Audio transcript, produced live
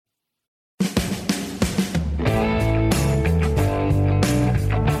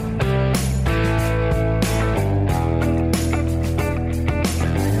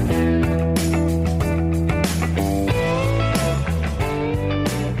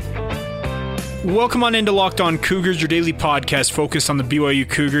Welcome on into Locked On Cougars, your daily podcast focused on the BYU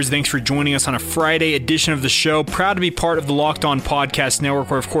Cougars. Thanks for joining us on a Friday edition of the show. Proud to be part of the Locked On Podcast Network,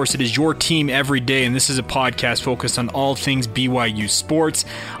 where, of course, it is your team every day, and this is a podcast focused on all things BYU sports.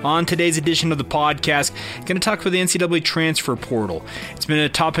 On today's edition of the podcast, I'm going to talk about the NCAA transfer portal. It's been a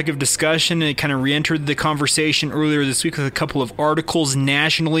topic of discussion, and it kind of re-entered the conversation earlier this week with a couple of articles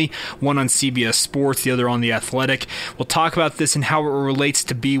nationally, one on CBS Sports, the other on The Athletic. We'll talk about this and how it relates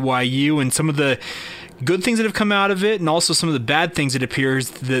to BYU and some of the good things that have come out of it, and also some of the bad things it appears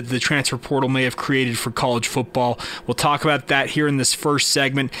that the transfer portal may have created for college football. We'll talk about that here in this first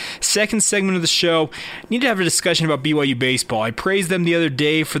segment. Second segment of the show, I need to have a discussion about BYU baseball. I praised them the other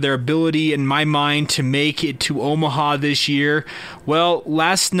day for their ability, in my mind, to make it to Omaha this year. Well,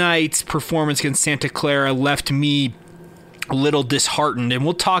 last night's performance against Santa Clara left me a little disheartened, and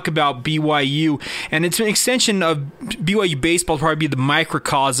we'll talk about BYU, and it's an extension of BYU baseball, probably be the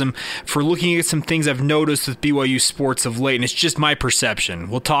microcosm for looking at some things I've noticed with BYU sports of late, and it's just my perception.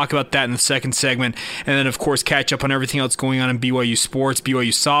 We'll talk about that in the second segment, and then of course catch up on everything else going on in BYU sports.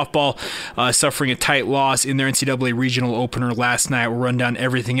 BYU softball suffering a tight loss in their NCAA regional opener last night. We'll run down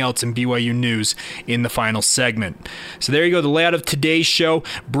everything else in BYU news in the final segment. So there you go, the layout of today's show,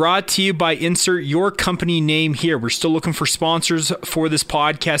 brought to you by Insert Your Company Name Here. We're still looking for sponsors for this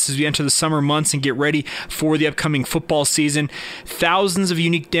podcast as we enter the summer months and get ready for the upcoming football season. Thousands of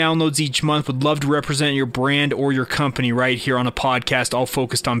unique downloads each month. Would love to represent your brand or your company right here on a podcast all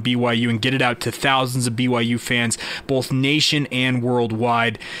focused on BYU and get it out to thousands of BYU fans, both nation and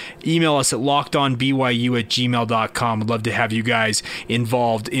worldwide. Email us at lockedonbyu@gmail.com. Would love to have you guys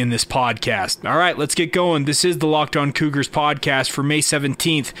involved in this podcast. All right, let's get going. This is the Locked On Cougars podcast for May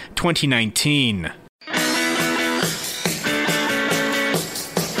 17th, 2019.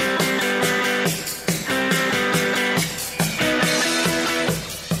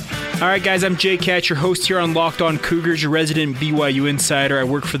 All right, guys, I'm Jay Katz, your host here on Locked On Cougars, your resident BYU insider. I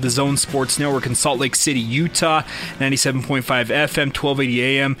work for the Zone Sports Network in Salt Lake City, Utah, 97.5 FM, 1280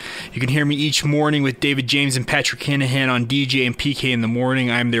 AM. You can hear me each morning with David James and Patrick Kinahan on DJ and PK in the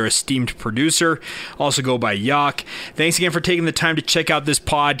morning. I'm their esteemed producer. Also go by Yak. Thanks again for taking the time to check out this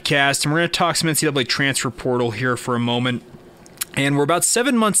podcast. And we're going to talk some NCAA transfer portal here for a moment. And we're about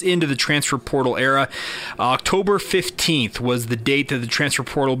 7 months into the transfer portal era. October 15th was the date that the transfer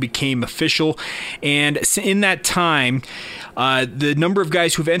portal became official. And in that time, the number of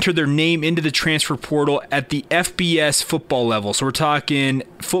guys who have entered their name into the transfer portal at the FBS football level. So we're talking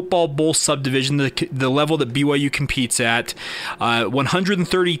football bowl subdivision, the level that BYU competes at.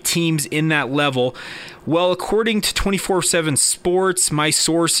 130 teams in that level. Well, according to 24/7 Sports, my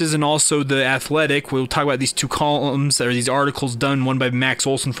sources, and also The Athletic, we'll talk about these two columns, or these articles done, one by Max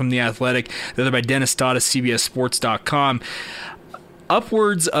Olson from The Athletic, the other by Dennis Dodd of CBSSports.com.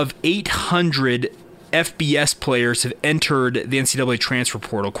 Upwards of 800 FBS players have entered the NCAA transfer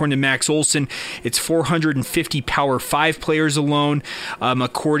portal. According to Max Olson, it's 450 Power 5 players alone.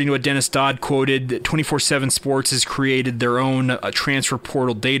 According to what Dennis Dodd quoted, 24/7 Sports has created their own transfer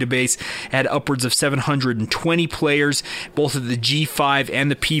portal database, had upwards of 720 players, both at the G5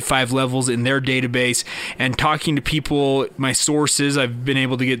 and the P5 levels in their database. And talking to people, my sources, I've been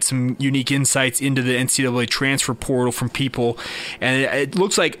able to get some unique insights into the NCAA transfer portal from people, and it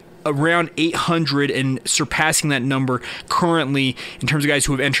looks like around 800 and surpassing that number currently in terms of guys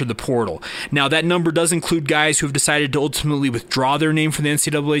who have entered the portal. Now, that number does include guys who have decided to ultimately withdraw their name from the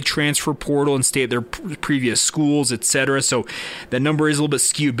NCAA transfer portal and stay at their previous schools, etc. So that number is a little bit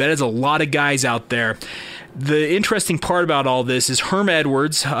skewed, but there's a lot of guys out there. The interesting part about all this is Herm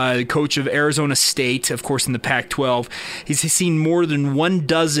Edwards, coach of Arizona State, of course, in the Pac-12. He's seen more than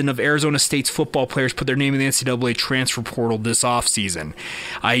 12 of Arizona State's football players put their name in the NCAA transfer portal this offseason.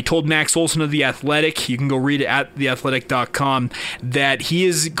 He told Max Olson of The Athletic, you can go read it at theathletic.com, that he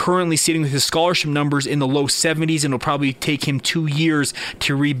is currently sitting with his scholarship numbers in the low 70s, and it'll probably take him 2 years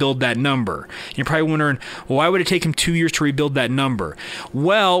to rebuild that number. You're probably wondering, well, why would it take him 2 years to rebuild that number?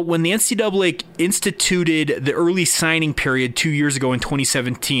 Well, when the NCAA instituted the early signing period 2 years ago in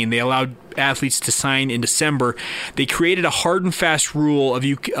 2017, they allowed athletes to sign in December. They created a hard and fast rule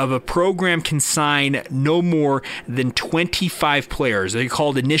of a program can sign no more than 25 players. They're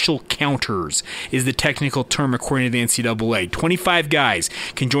called initial counters, is the technical term according to the NCAA. 25 guys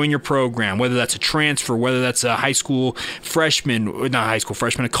can join your program, whether that's a transfer, whether that's a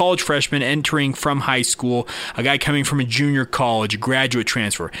college freshman entering from high school, a guy coming from a junior college, a graduate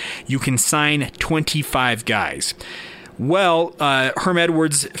transfer. You can sign 25 guys. Well, Herm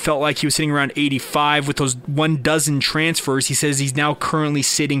Edwards felt like he was sitting around 85 with those 12 transfers. He says he's now currently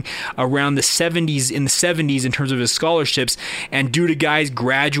sitting around the 70s, in terms of his scholarships, and due to guys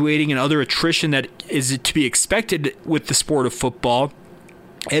graduating and other attrition that is to be expected with the sport of football,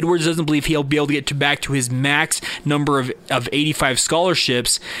 Edwards doesn't believe he'll be able to get back to his max number of 85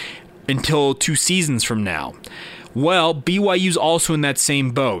 scholarships until 2 seasons from now. Well, BYU's also in that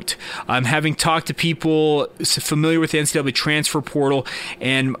same boat. Having talked to people familiar with the NCAA transfer portal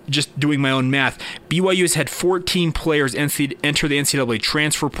and just doing my own math, BYU has had 14 players enter the NCAA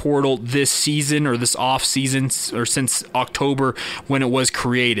transfer portal this season, or this off season, or since October when it was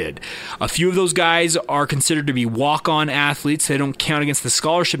created. A few of those guys are considered to be walk-on athletes. They don't count against the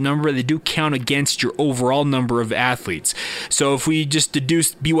scholarship number, but they do count against your overall number of athletes. So if we just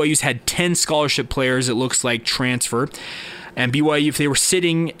deduce BYU's had 10 scholarship players, it looks like transfer. And BYU, if they were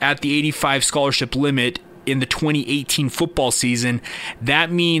sitting at the 85 scholarship limit in the 2018 football season,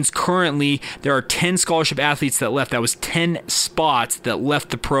 that means currently there are 10 scholarship athletes that left. That was 10 spots that left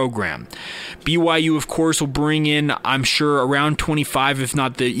the program. BYU, of course, will bring in, I'm sure, around 25, if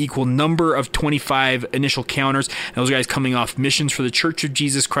not the equal number of 25 initial counters. And those guys coming off missions for the Church of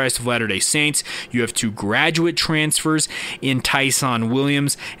Jesus Christ of Latter-day Saints. You have 2 graduate transfers in Tyson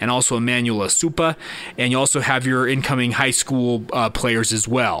Williams and also Emmanuel Asupa. And you also have your incoming high school players as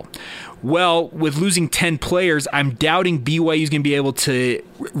well. Well, with losing 10 players, I'm doubting BYU is going to be able to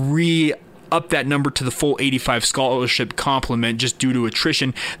up that number to the full 85 scholarship complement just due to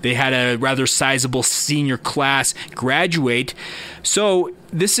attrition. They had a rather sizable senior class graduate. So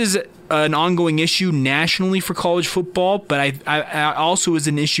this is an ongoing issue nationally for college football, but I also is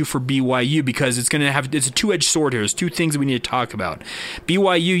an issue for BYU because it's a two-edged sword here. There's 2 things that we need to talk about.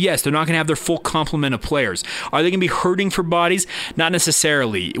 BYU, yes, they're not going to have their full complement of players. Are they going to be hurting for bodies? Not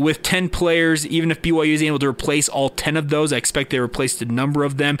necessarily. With 10 players, even if BYU is able to replace all 10 of those, I expect they replaced a number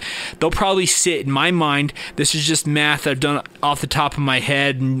of them. They'll probably sit, in my mind, this is just math I've done off the top of my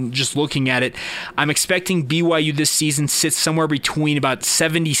head and just looking at it, I'm expecting BYU this season sits somewhere between about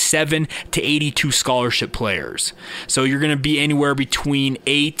 77 to 82 scholarship players. So you're going to be anywhere between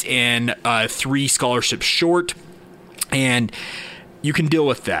 8 and 3 scholarships short, and you can deal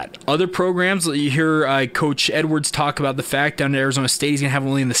with that. Other programs, you hear Coach Edwards talk about the fact down at Arizona State he's going to have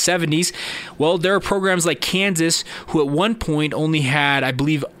only in the 70s. Well, there are programs like Kansas who at one point only had, I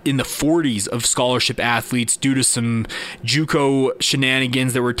believe, in the 40s of scholarship athletes due to some JUCO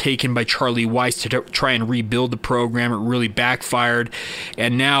shenanigans that were taken by Charlie Weiss to try and rebuild the program. It really backfired,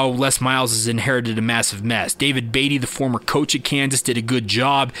 and now Les Miles has inherited a massive mess. David Beatty, the former coach at Kansas, did a good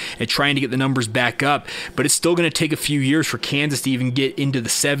job at trying to get the numbers back up, but it's still going to take a few years for Kansas to even get into the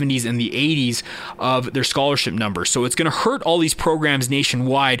 70s and the 80s of their scholarship numbers. So it's going to hurt all these programs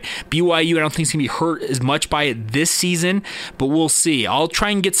nationwide. BYU, I don't think it's going to be hurt as much by it this season, but we'll see. I'll try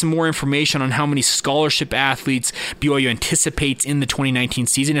and get some more information on how many scholarship athletes BYU anticipates in the 2019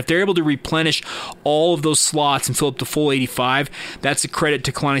 season. If they're able to replenish all of those slots and fill up the full 85, that's a credit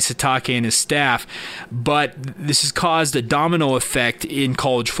to Kalani Sitake and his staff. But this has caused a domino effect in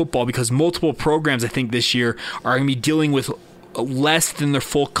college football because multiple programs, I think, this year are going to be dealing with less than their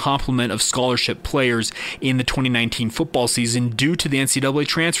full complement of scholarship players in the 2019 football season due to the NCAA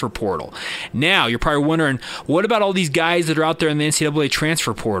transfer portal. Now, you're probably wondering, what about all these guys that are out there in the NCAA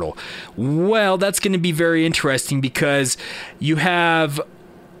transfer portal? Well, that's going to be very interesting because you have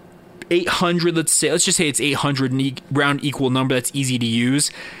 800, let's just say it's 800, round equal number that's easy to use.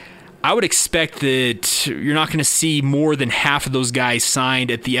 I would expect that you're not going to see more than half of those guys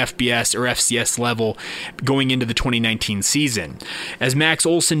signed at the FBS or FCS level going into the 2019 season. As Max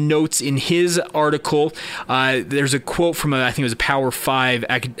Olson notes in his article, there's a quote from I think it was a Power 5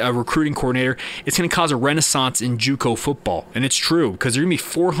 recruiting coordinator. It's going to cause a renaissance in JUCO football, and it's true because there's going to be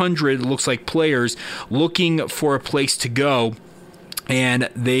 400, looks like, players looking for a place to go,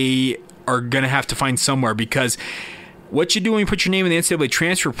 and they are going to have to find somewhere because what you do when you put your name in the NCAA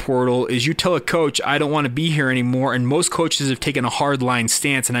transfer portal is you tell a coach, I don't want to be here anymore, and most coaches have taken a hard-line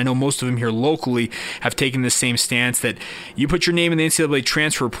stance, and I know most of them here locally have taken the same stance, that you put your name in the NCAA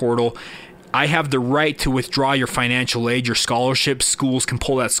transfer portal, I have the right to withdraw your financial aid, your scholarship. Schools can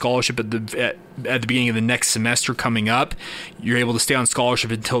pull that scholarship at the beginning of the next semester coming up. You're able to stay on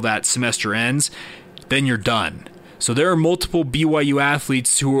scholarship until that semester ends. Then you're done. So there are multiple BYU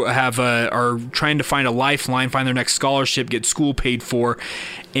athletes who are trying to find a lifeline, find their next scholarship, get school paid for,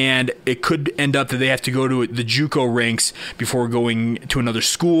 and it could end up that they have to go to the JUCO ranks before going to another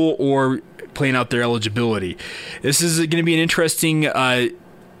school or playing out their eligibility. This is going to be an interesting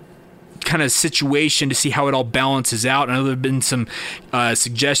kind of situation to see how it all balances out. I know there have been some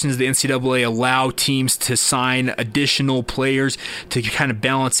suggestions the NCAA allow teams to sign additional players to kind of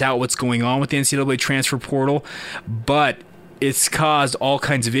balance out what's going on with the NCAA transfer portal, but it's caused all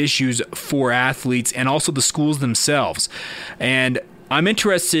kinds of issues for athletes and also the schools themselves. And I'm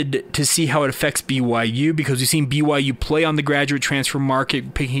interested to see how it affects BYU, because we've seen BYU play on the graduate transfer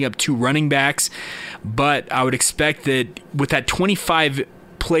market, picking up 2 running backs. But I would expect that with that 25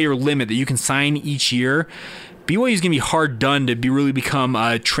 player limit that you can sign each year, BYU is going to be hard done to really become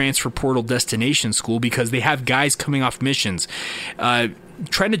a transfer portal destination school, because they have guys coming off missions.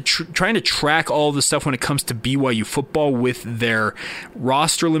 Trying to track all the stuff when it comes to BYU football with their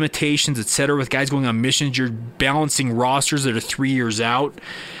roster limitations, etc., with guys going on missions. You're balancing rosters that are 3 years out.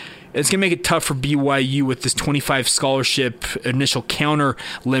 It's going to make it tough for BYU with this 25 scholarship initial counter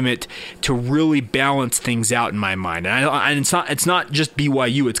limit to really balance things out in my mind. And it's not just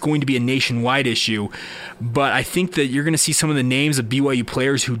BYU. It's going to be a nationwide issue. But I think that you're going to see some of the names of BYU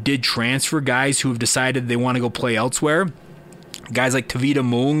players who did transfer, guys who have decided they want to go play elsewhere. Guys like Tavita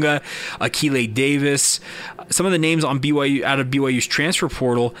Mounga, Akile Davis, some of the names on BYU out of BYU's transfer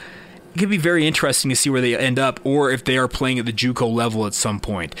portal. It could be very interesting to see where they end up, or if they are playing at the JUCO level at some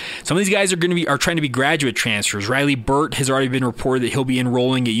point. Some of these guys are trying to be graduate transfers. Riley Burt has already been reported that he'll be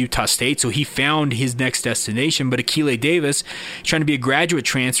enrolling at Utah State, so he found his next destination. But Akile Davis, trying to be a graduate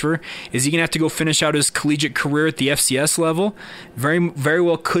transfer, is he going to have to go finish out his collegiate career at the FCS level? Very, very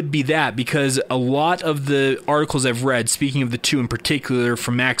well could be that, because a lot of the articles I've read, speaking of the 2 in particular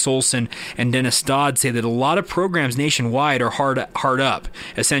from Max Olson and Dennis Dodd, say that a lot of programs nationwide are hard up.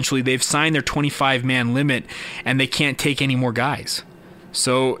 Essentially, they've signed their 25-man limit and they can't take any more guys.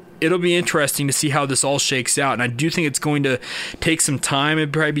 So it'll be interesting to see how this all shakes out. And I do think it's going to take some time.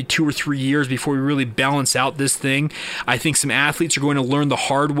 It'll probably be 2 or 3 years before we really balance out this thing. I think some athletes are going to learn the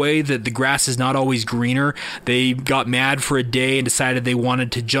hard way that the grass is not always greener. They got mad for a day and decided they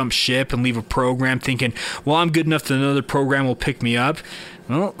wanted to jump ship and leave a program thinking, well, I'm good enough that another program will pick me up.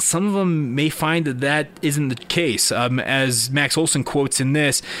 Well, some of them may find that isn't the case. As Max Olson quotes in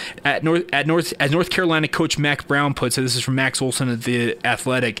this, as North Carolina coach Mack Brown puts it, this is from Max Olson at The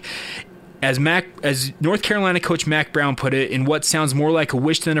Athletic, as North Carolina coach Mack Brown put it, in what sounds more like a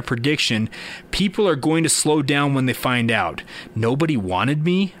wish than a prediction, people are going to slow down when they find out. Nobody wanted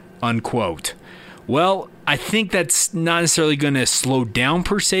me, unquote. Well, I think that's not necessarily going to slow down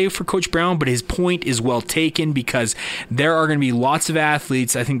per se for Coach Brown, but his point is well taken, because there are going to be lots of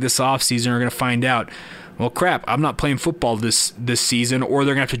athletes, I think, this offseason are going to find out, well, crap, I'm not playing football this season, or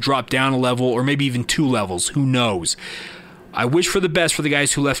they're going to have to drop down a level or maybe even 2 levels. Who knows? I wish for the best for the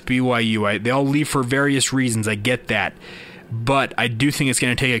guys who left BYU. They all leave for various reasons. I get that. But I do think it's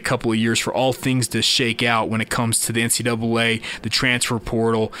going to take a couple of years for all things to shake out when it comes to the NCAA, the transfer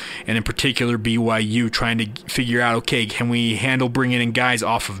portal, and in particular BYU trying to figure out, okay, can we handle bringing in guys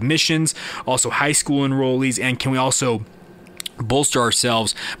off of missions, also high school enrollees, and can we also bolster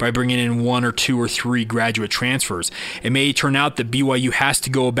ourselves by bringing in 1 or 2 or 3 graduate transfers. It may turn out that BYU has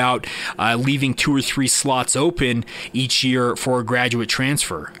to go about leaving 2 or 3 slots open each year for a graduate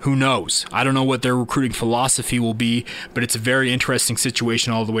transfer. Who knows? I don't know what their recruiting philosophy will be, but it's a very interesting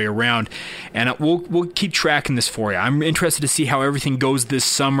situation all the way around, and we'll keep tracking this for you. I'm interested to see how everything goes this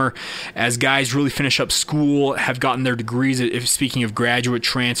summer as guys really finish up school, have gotten their degrees, if speaking of graduate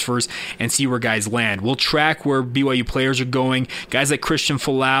transfers, and see where guys land. We'll track where BYU players are going. Guys like Christian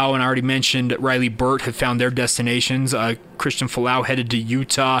Falau, and I already mentioned Riley Burt, have found their destinations. Christian Falau headed to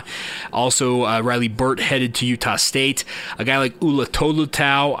Utah. Also, Riley Burt headed to Utah State. A guy like Ula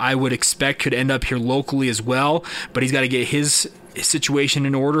Tolutau, I would expect, could end up here locally as well, but he's got to get his situation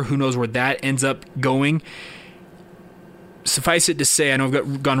in order. Who knows where that ends up going? Suffice it to say, I know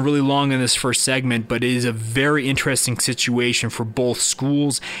I've gone really long in this first segment, but it is a very interesting situation for both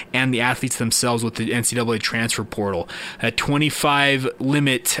schools and the athletes themselves with the NCAA transfer portal. A 25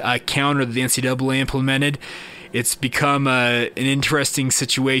 limit counter that the NCAA implemented, it's become an interesting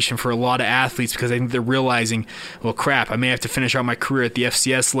situation for a lot of athletes, because I think they're realizing, well, crap, I may have to finish out my career at the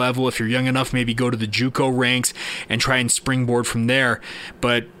FCS level. If you're young enough, maybe go to the JUCO ranks and try and springboard from there.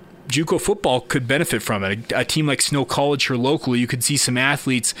 But JUCO football could benefit from it. A team like Snow College here locally, you could see some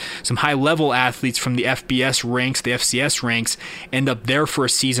athletes, some high-level athletes from the FBS ranks, the FCS ranks, end up there for a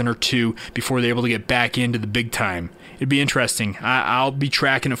season or 2 before they're able to get back into the big time. It'd be interesting. I'll be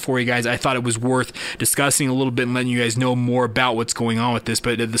tracking it for you guys. I thought it was worth discussing a little bit and letting you guys know more about what's going on with this.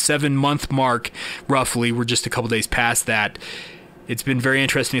 But at the 7-month mark, roughly, we're just a couple days past that. It's been very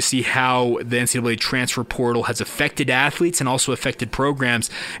interesting to see how the NCAA transfer portal has affected athletes and also affected programs,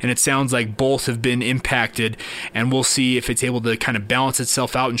 and it sounds like both have been impacted, and we'll see if it's able to kind of balance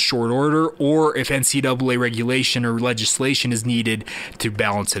itself out in short order or if NCAA regulation or legislation is needed to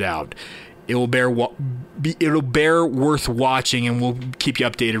balance it out. It'll bear worth watching, and we'll keep you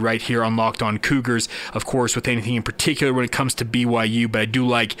updated right here on Locked On Cougars, of course, with anything in particular when it comes to BYU, but I do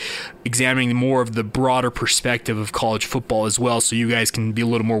like examining more of the broader perspective of college football as well, so you guys can be a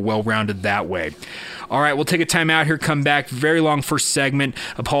little more well-rounded that way. All right, we'll take a time out here, come back. Very long first segment.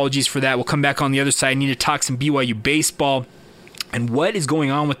 Apologies for that. We'll come back on the other side. I need to talk some BYU baseball. And what is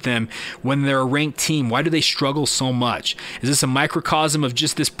going on with them when they're a ranked team? Why do they struggle so much? Is this a microcosm of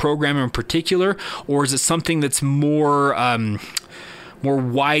just this program in particular, or is it something that's more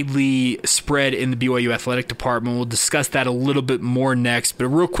widely spread in the BYU athletic department? We'll discuss that a little bit more next. But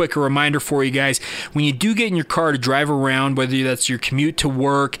real quick, a reminder for you guys, when you do get in your car to drive around, whether that's your commute to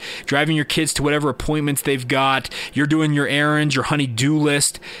work, driving your kids to whatever appointments they've got, you're doing your errands, your honey-do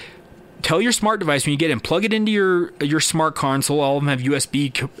list, tell your smart device when you get in, plug it into your smart console. All of them have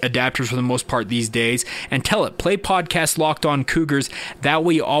USB adapters for the most part these days, and tell it, play podcast Locked On Cougars. That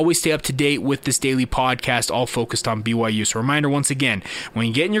way you always stay up to date with this daily podcast, all focused on BYU. So reminder once again, when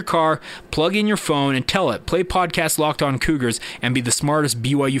you get in your car, plug in your phone and tell it, play podcast Locked On Cougars, and be the smartest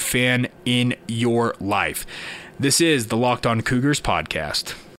BYU fan in your life. This is the Locked On Cougars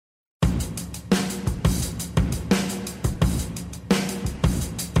podcast.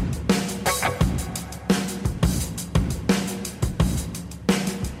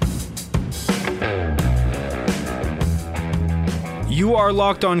 You are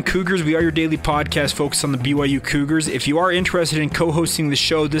Locked On Cougars. We are your daily podcast focused on the BYU Cougars. If you are interested in co-hosting the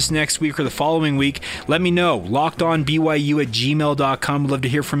show this next week or the following week, let me know. LockedOnBYU@gmail.com. We'd love to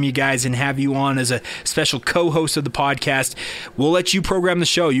hear from you guys and have you on as a special co-host of the podcast. We'll let you program the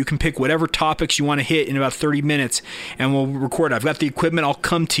show. You can pick whatever topics you want to hit in about 30 minutes, and we'll record. I've got the equipment. I'll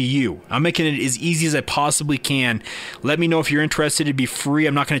come to you. I'm making it as easy as I possibly can. Let me know if you're interested. It'd be free.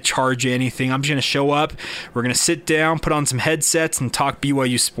 I'm not going to charge you anything. I'm just going to show up. We're going to sit down, put on some headsets, and talk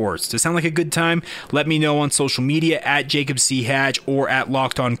BYU sports. Does it sound like a good time? Let me know on social media at Jacob C. Hatch or at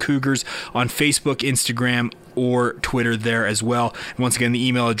Locked On Cougars on Facebook, Instagram, or Twitter there as well. And once again, the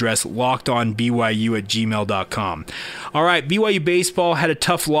email address, lockedonbyu@gmail.com. All right, BYU baseball had a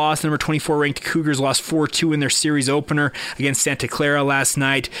tough loss. Number 24 ranked Cougars lost 4-2 in their series opener against Santa Clara last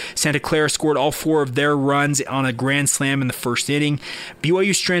night. Santa Clara scored all 4 of their runs on a grand slam in the first inning.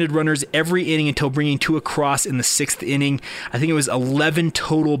 BYU stranded runners every inning until bringing 2 across in the 6th inning. I think it was 11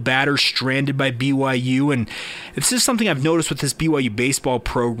 total batters stranded by BYU, and this is something I've noticed with this BYU baseball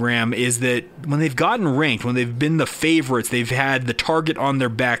program is that when they've gotten ranked, when they've been the favorites, they've had the target on their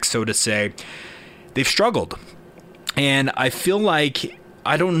back, so to say, they've struggled. And I feel like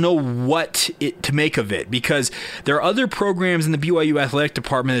I don't know what to make of it, because there are other programs in the BYU athletic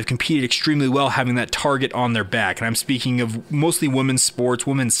department that have competed extremely well having that target on their back. And I'm speaking of mostly women's sports.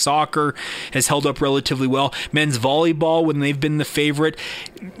 Women's soccer has held up relatively well. Men's volleyball, when they've been the favorite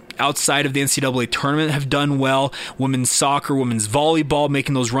outside of the NCAA tournament, have done well. Women's soccer, women's volleyball,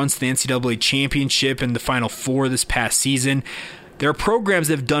 making those runs to the NCAA championship and the Final Four this past season. There are programs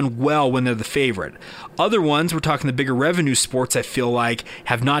that have done well when they're the favorite. Other ones, we're talking the bigger revenue sports, I feel like,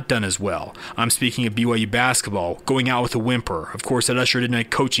 have not done as well. I'm speaking of BYU basketball, going out with a whimper. Of course, that ushered in a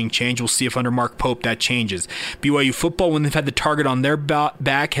coaching change. We'll see if under Mark Pope that changes. BYU football, when they've had the target on their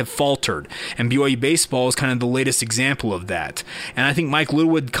back, have faltered. And BYU baseball is kind of the latest example of that. And I think Mike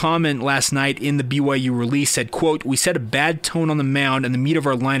Littlewood comment last night in the BYU release said, quote, "We set a bad tone on the mound and the meat of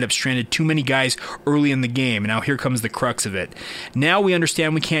our lineup stranded too many guys early in the game." And now here comes the crux of it. Now we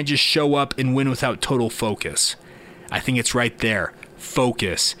understand we can't just show up and win without total focus. I think it's right there.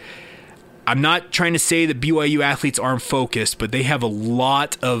 Focus. I'm not trying to say that BYU athletes aren't focused, but they have a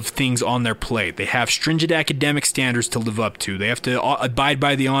lot of things on their plate. They have stringent academic standards to live up to. They have to abide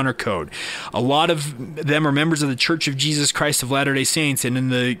by the honor code. A lot of them are members of the Church of Jesus Christ of Latter-day Saints, and in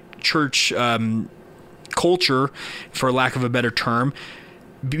the church culture, for lack of a better term,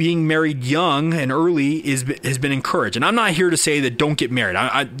 being married young and early has been encouraged. And I'm not here to say that don't get married.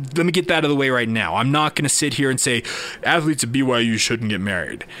 Let me get that out of the way right now. I'm not going to sit here and say athletes at BYU shouldn't get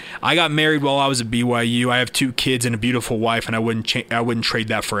married. I got married while I was at BYU. I have 2 kids and a beautiful wife, and I wouldn't trade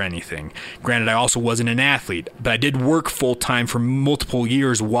that for anything. Granted, I also wasn't an athlete, but I did work full-time for multiple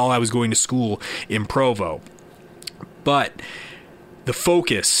years while I was going to school in Provo. But the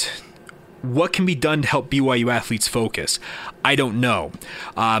focus, what can be done to help BYU athletes focus? I don't know.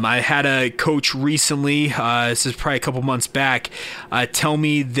 I had a coach recently, this is probably a couple months back, tell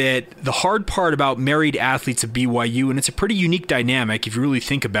me that the hard part about married athletes at BYU, and it's a pretty unique dynamic if you really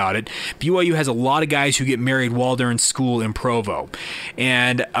think about it, BYU has a lot of guys who get married while they're in school in Provo.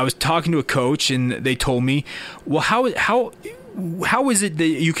 And I was talking to a coach, and they told me, well, how is it that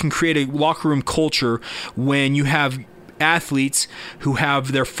you can create a locker room culture when you have athletes who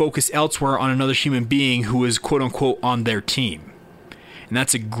have their focus elsewhere on another human being who is quote unquote on their team? And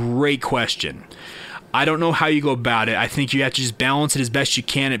that's a great question. I don't know how you go about it. I think you have to just balance it as best you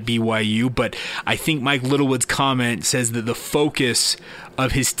can at BYU, but I think Mike Littlewood's comment says that the focus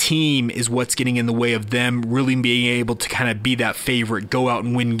of his team is what's getting in the way of them really being able to kind of be that favorite, go out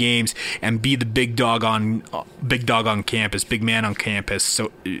and win games, and be the big dog on campus, big man on campus,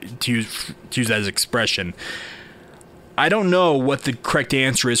 so to use that as expression. I don't know what the correct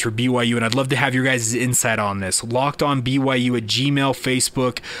answer is for BYU, and I'd love to have your guys' insight on this. LockedOnBYU at Gmail,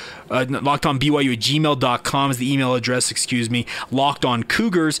 Facebook, LockedOnBYU at gmail.com is the email address, Locked On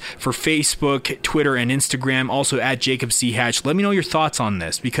Cougars for Facebook, Twitter, and Instagram, also at Jacob C. Hatch. Let me know your thoughts on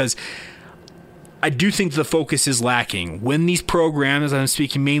this, because I do think the focus is lacking. When these programs, I'm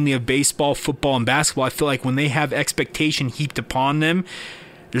speaking mainly of baseball, football, and basketball, I feel like when they have expectation heaped upon them,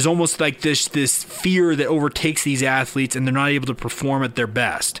 there's almost like this fear that overtakes these athletes, and they're not able to perform at their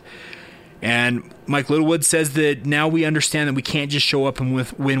best. And Mike Littlewood says that now we understand that we can't just show up and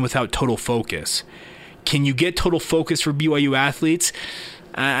win without total focus. Can you get total focus for BYU athletes?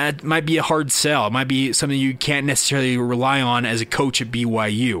 It might be a hard sell. It might be something you can't necessarily rely on as a coach at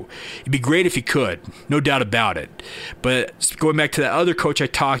BYU. It'd be great if you could, no doubt about it. But going back to that other coach I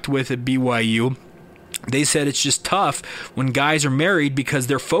talked with at BYU, they said it's just tough when guys are married because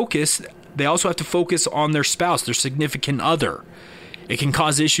their focus, they also have to focus on their spouse, their significant other. It can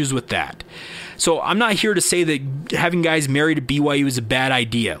cause issues with that. So I'm not here to say that having guys married at BYU is a bad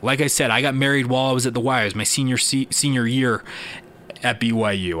idea. Like I said, I got married while I was at the Wires, my senior year at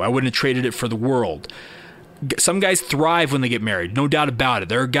BYU. I wouldn't have traded it for the world. Some guys thrive when they get married, no doubt about it.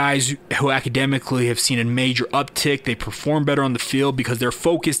 There are guys who academically have seen a major uptick. They perform better on the field because they're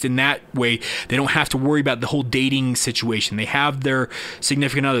focused in that way. They don't have to worry about the whole dating situation. They have their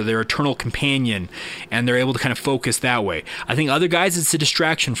significant other, their eternal companion, and they're able to kind of focus that way. I think other guys, it's a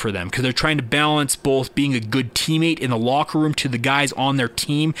distraction for them because they're trying to balance both being a good teammate in the locker room to the guys on their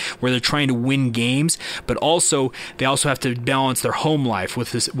team where they're trying to win games, but also they also have to balance their home life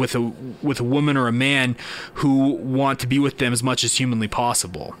with a woman or a man who want to be with them as much as humanly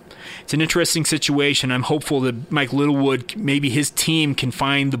possible. It's an interesting situation. I'm hopeful that Mike Littlewood, maybe his team, can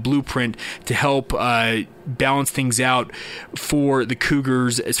find the blueprint to help balance things out for the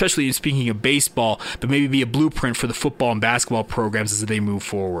Cougars, especially speaking of baseball, but maybe be a blueprint for the football and basketball programs as they move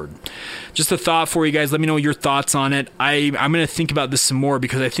forward. Just a thought for you guys. Let me know your thoughts on it. I'm going to think about this some more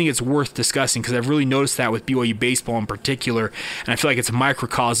because I think it's worth discussing because I've really noticed that with BYU baseball in particular, and I feel like it's a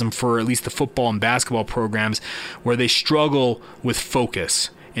microcosm for at least the football and basketball programs where they struggle with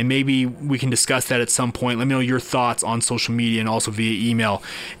focus. And maybe we can discuss that at some point. Let me know your thoughts on social media and also via email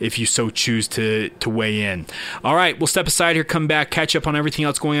if you so choose to weigh in. All right, we'll step aside here, come back, catch up on everything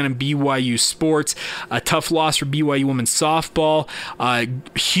else going on in BYU sports. A tough loss for BYU women's softball. A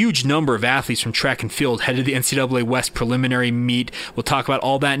huge number of athletes from track and field headed to the NCAA West preliminary meet. We'll talk about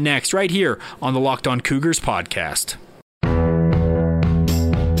all that next right here on the Locked On Cougars podcast.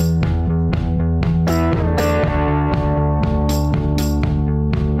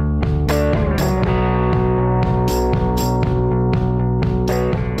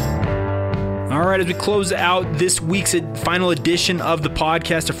 All right, as we close out this week's final edition of the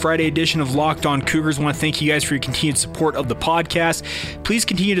podcast, a Friday edition of Locked On Cougars, I want to thank you guys for your continued support of the podcast. Please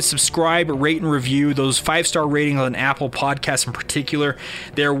continue to subscribe, rate, and review. Those 5-star ratings on Apple Podcasts in particular,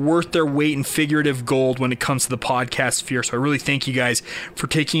 they're worth their weight in figurative gold when it comes to the podcast sphere. So I really thank you guys for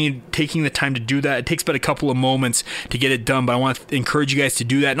taking the time to do that. It takes about a couple of moments to get it done, but I want to encourage you guys to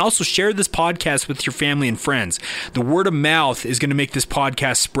do that. And also share this podcast with your family and friends. The word of mouth is going to make this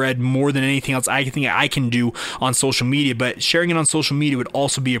podcast spread more than anything else I think I can do on social media, but sharing it on social media would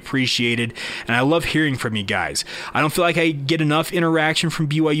also be appreciated, and I love hearing from you guys. I don't feel like I get enough interaction from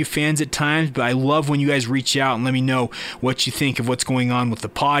BYU fans at times, but I love when you guys reach out and let me know what you think of what's going on with the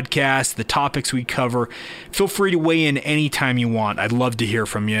podcast, the topics we cover. Feel free to weigh in anytime you want. I'd love to hear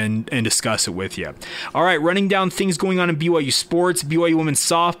from you and discuss it with you. All right, running down things going on in BYU sports. BYU women's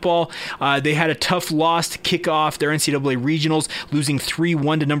softball, they had a tough loss to kick off their NCAA regionals, losing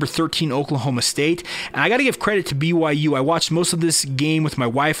 3-1 to number 13 Oklahoma State. State. And I got to give credit to BYU. I watched most of this game with my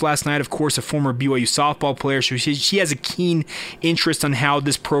wife last night, of course, a former BYU softball player. So she has a keen interest on how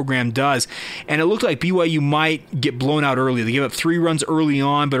this program does. And it looked like BYU might get blown out early. They gave up 3 runs early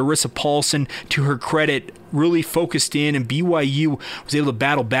on, but Arissa Paulson, to her credit, really focused in, and BYU was able to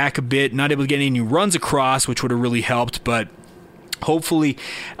battle back a bit, not able to get any runs across, which would have really helped, but hopefully,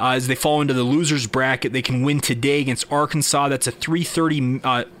 as they fall into the losers bracket, they can win today against Arkansas. That's a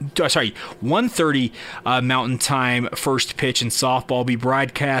 1:30 Mountain Time first pitch in softball. Will be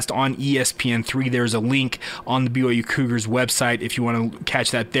broadcast on ESPN3. There's a link on the BYU Cougars website if you want to catch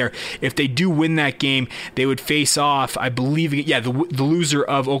that there. If they do win that game, they would face off, I believe, the loser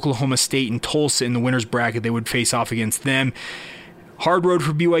of Oklahoma State and Tulsa in the winners bracket. They would face off against them. Hard road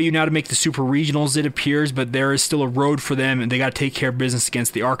for BYU now to make the Super Regionals, it appears, but there is still a road for them, and they got to take care of business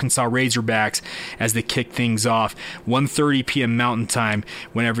against the Arkansas Razorbacks as they kick things off. 1:30 p.m. Mountain Time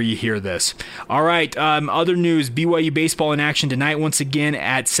whenever you hear this. All right, other news, BYU baseball in action tonight once again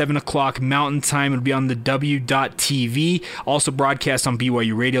at 7 o'clock Mountain Time. It'll be on the W.TV, also broadcast on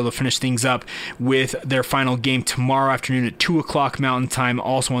BYU Radio. They'll finish things up with their final game tomorrow afternoon at 2 o'clock Mountain Time,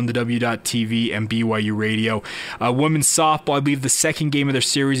 also on the W.TV and BYU Radio. Women's softball, I believe the second game of their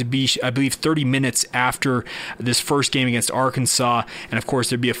series would be, I believe, 30 minutes after this first game against Arkansas. And of course,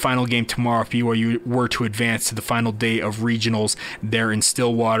 there'd be a final game tomorrow if BYU were to advance to the final day of regionals there in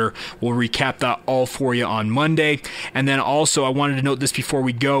Stillwater. We'll recap that all for you on Monday. And then also, I wanted to note this before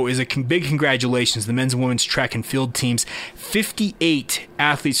we go, is a big congratulations to the men's and women's track and field teams. 58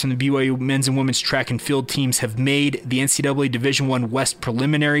 athletes from the BYU men's and women's track and field teams have made the NCAA Division I West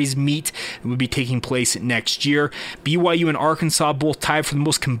preliminaries meet. It will be taking place next year. BYU and Arkansas both tied for the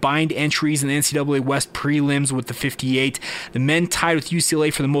most combined entries in the NCAA West prelims with the 58. The men tied with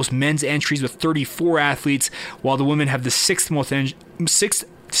UCLA for the most men's entries with 34 athletes, while the women have the sixth most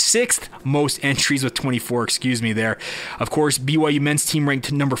entries with 24, there. Of course, BYU men's team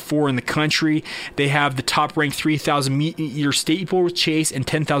ranked number 4 in the country. They have the top-ranked 3,000-meter steeplechase and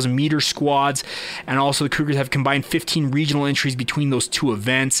 10,000-meter squads, and also the Cougars have combined 15 regional entries between those two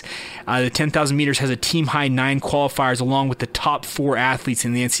events. The 10,000 meters has a team-high 9 qualifiers along with the top 4 athletes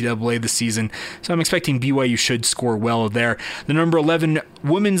in the NCAA this season, so I'm expecting BYU should score well there. The number 11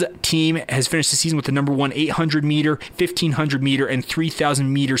 women's team has finished the season with the number 1 800-meter, 1,500-meter, and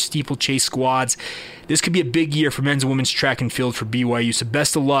 3,000-meter steeplechase squads. This could be a big year for men's and women's track and field for BYU, so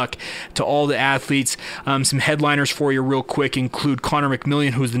best of luck to all the athletes. Some headliners for you real quick include Connor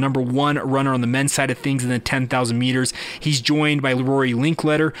McMillian, who is the number 1 runner on the men's side of things in the 10,000 meters. He's joined by Rory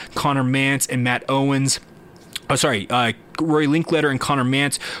Linkletter, Connor Mance, and Matt Owens. Rory Linkletter and Connor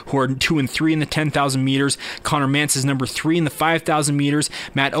Mance, who are 2 and 3 in the 10,000 meters. Connor Mance is number 3 in the 5,000 meters.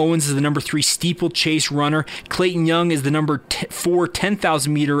 Matt Owens is the number 3 steeplechase runner. Clayton Young is the number 4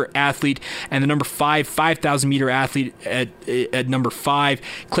 10,000 meter athlete and the number 5 5,000 meter athlete at number 5.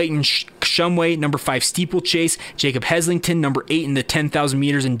 Clayton Shumway, number 5 steeplechase. Jacob Heslington, number 8 in the 10,000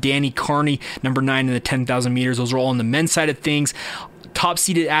 meters, and Danny Carney, number 9 in the 10,000 meters. Those are all on the men's side of things.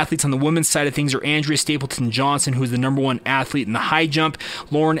 Top-seeded athletes on the women's side of things are Andrea Stapleton-Johnson, who is the number 1 athlete in the high jump.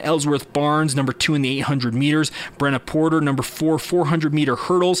 Lauren Ellsworth-Barnes, number 2 in the 800 meters. Brenna Porter, number 4, 400-meter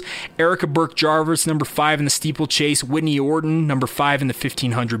hurdles. Erica Burke-Jarvis, number 5 in the steeplechase. Whitney Orton, number 5 in the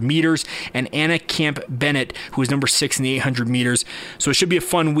 1,500 meters. And Anna Camp-Bennett, who is number 6 in the 800 meters. So it should be a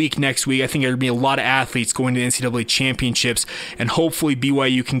fun week next week. I think there will be a lot of athletes going to the NCAA championships, and hopefully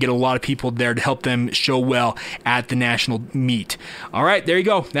BYU can get a lot of people there to help them show well at the national meet. All right, there you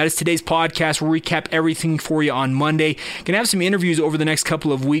go. That is today's podcast. We'll recap everything for you on Monday. Going to have some interviews over the next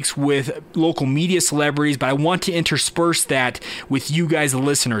couple of weeks with local media celebrities, but I want to intersperse that with you guys, the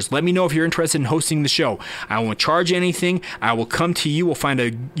listeners. Let me know if you're interested in hosting the show. I won't charge anything. I will come to you. We'll find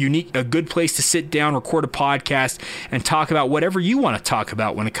a good place to sit down, record a podcast, and talk about whatever you want to talk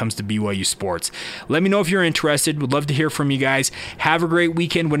about when it comes to BYU sports. Let me know if you're interested. Would love to hear from you guys. Have a great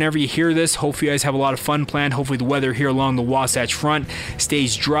weekend whenever you hear this. Hopefully you guys have a lot of fun planned. Hopefully the weather here along the Wasatch Front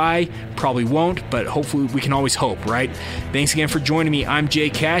stays dry. Probably won't, but hopefully we can always hope, right? Thanks again for joining me. I'm Jay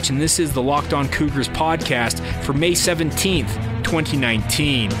Catch, and this is the Locked On Cougars podcast for May 17th,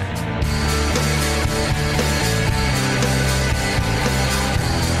 2019.